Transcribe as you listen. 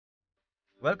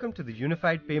Welcome to the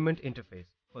Unified Payment Interface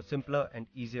for simpler and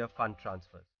easier fund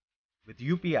transfers. With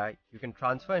UPI, you can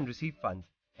transfer and receive funds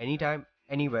anytime,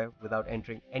 anywhere without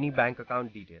entering any bank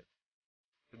account details.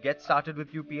 To get started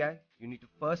with UPI, you need to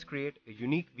first create a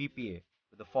unique VPA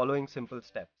with the following simple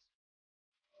steps.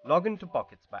 Log into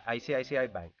Pockets by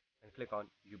ICICI Bank and click on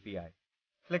UPI.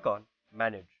 Click on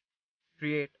Manage.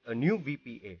 Create a new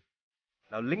VPA.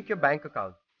 Now link your bank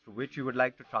account through which you would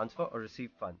like to transfer or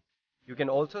receive funds. You can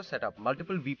also set up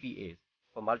multiple VPAs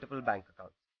for multiple bank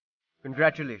accounts.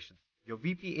 Congratulations, your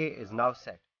VPA is now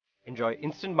set. Enjoy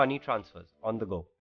instant money transfers on the go.